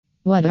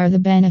What are the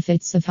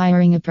benefits of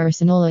hiring a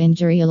personal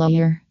injury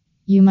lawyer?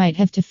 You might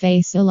have to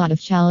face a lot of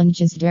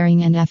challenges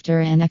during and after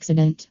an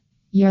accident.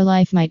 Your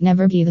life might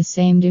never be the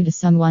same due to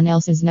someone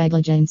else's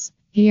negligence.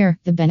 Here,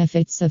 the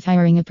benefits of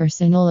hiring a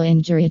personal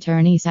injury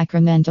attorney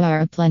Sacramento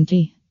are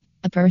aplenty.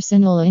 A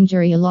personal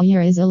injury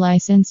lawyer is a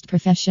licensed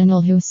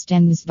professional who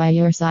stands by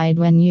your side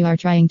when you are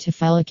trying to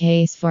file a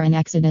case for an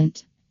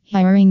accident.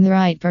 Hiring the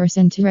right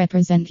person to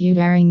represent you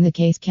during the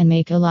case can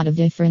make a lot of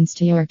difference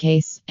to your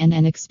case, and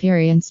an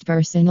experienced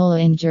personal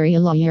injury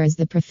lawyer is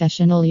the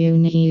professional you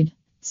need.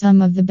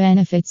 Some of the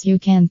benefits you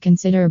can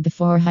consider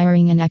before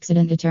hiring an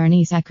accident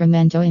attorney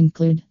Sacramento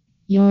include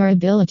your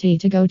ability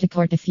to go to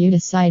court if you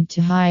decide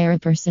to hire a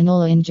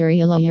personal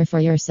injury lawyer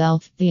for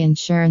yourself. The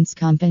insurance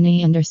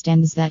company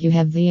understands that you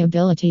have the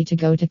ability to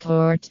go to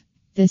court.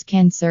 This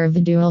can serve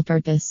a dual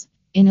purpose.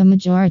 In a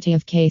majority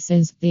of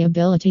cases, the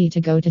ability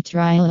to go to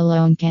trial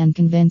alone can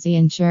convince the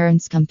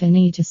insurance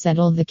company to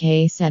settle the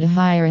case at a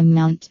higher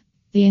amount.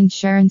 The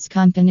insurance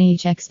company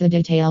checks the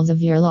details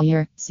of your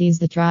lawyer, sees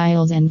the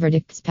trials and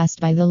verdicts passed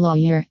by the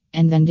lawyer,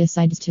 and then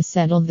decides to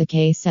settle the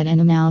case at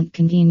an amount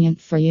convenient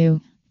for you.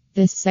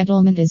 This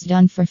settlement is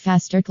done for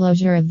faster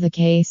closure of the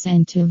case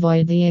and to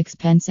avoid the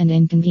expense and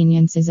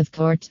inconveniences of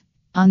court.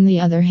 On the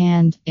other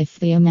hand, if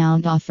the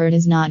amount offered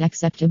is not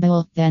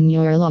acceptable, then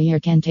your lawyer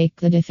can take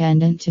the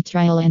defendant to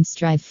trial and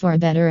strive for a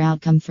better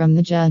outcome from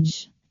the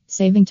judge.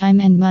 Saving time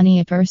and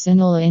money, a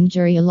personal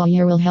injury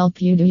lawyer will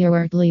help you do your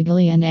work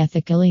legally and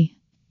ethically.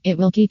 It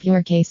will keep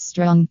your case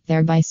strong,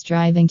 thereby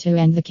striving to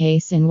end the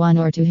case in 1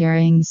 or 2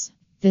 hearings.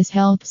 This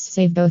helps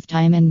save both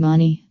time and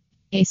money.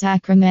 A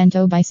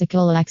Sacramento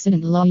bicycle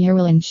accident lawyer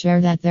will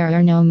ensure that there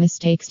are no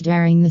mistakes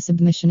during the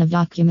submission of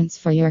documents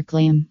for your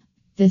claim.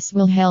 This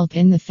will help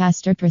in the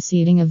faster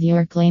proceeding of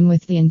your claim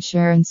with the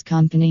insurance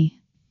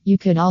company. You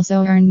could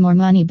also earn more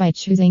money by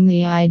choosing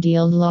the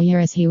ideal lawyer,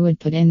 as he would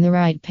put in the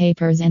right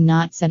papers and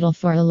not settle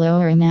for a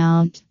lower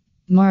amount.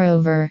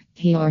 Moreover,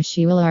 he or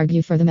she will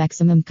argue for the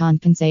maximum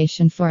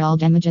compensation for all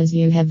damages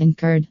you have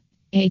incurred.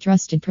 A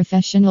trusted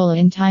professional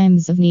in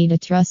times of need. A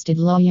trusted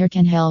lawyer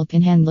can help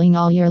in handling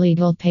all your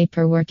legal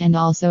paperwork and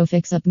also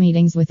fix up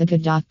meetings with a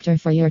good doctor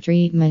for your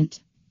treatment.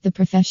 The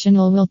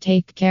professional will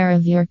take care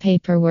of your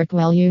paperwork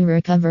while you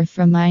recover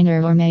from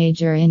minor or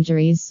major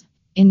injuries.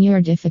 In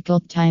your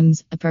difficult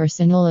times, a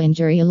personal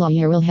injury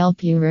lawyer will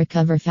help you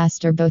recover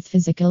faster, both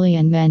physically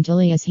and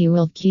mentally, as he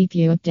will keep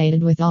you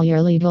updated with all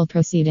your legal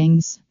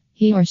proceedings.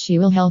 He or she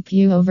will help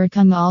you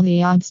overcome all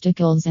the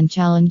obstacles and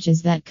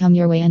challenges that come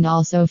your way and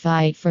also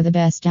fight for the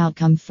best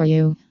outcome for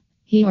you.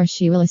 He or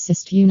she will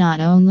assist you not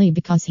only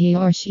because he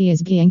or she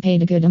is being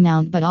paid a good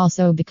amount, but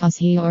also because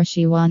he or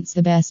she wants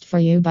the best for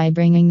you by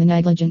bringing the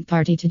negligent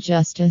party to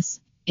justice.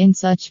 In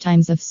such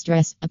times of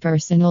stress, a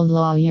personal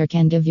lawyer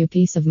can give you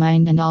peace of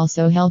mind and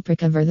also help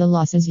recover the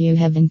losses you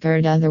have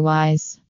incurred otherwise.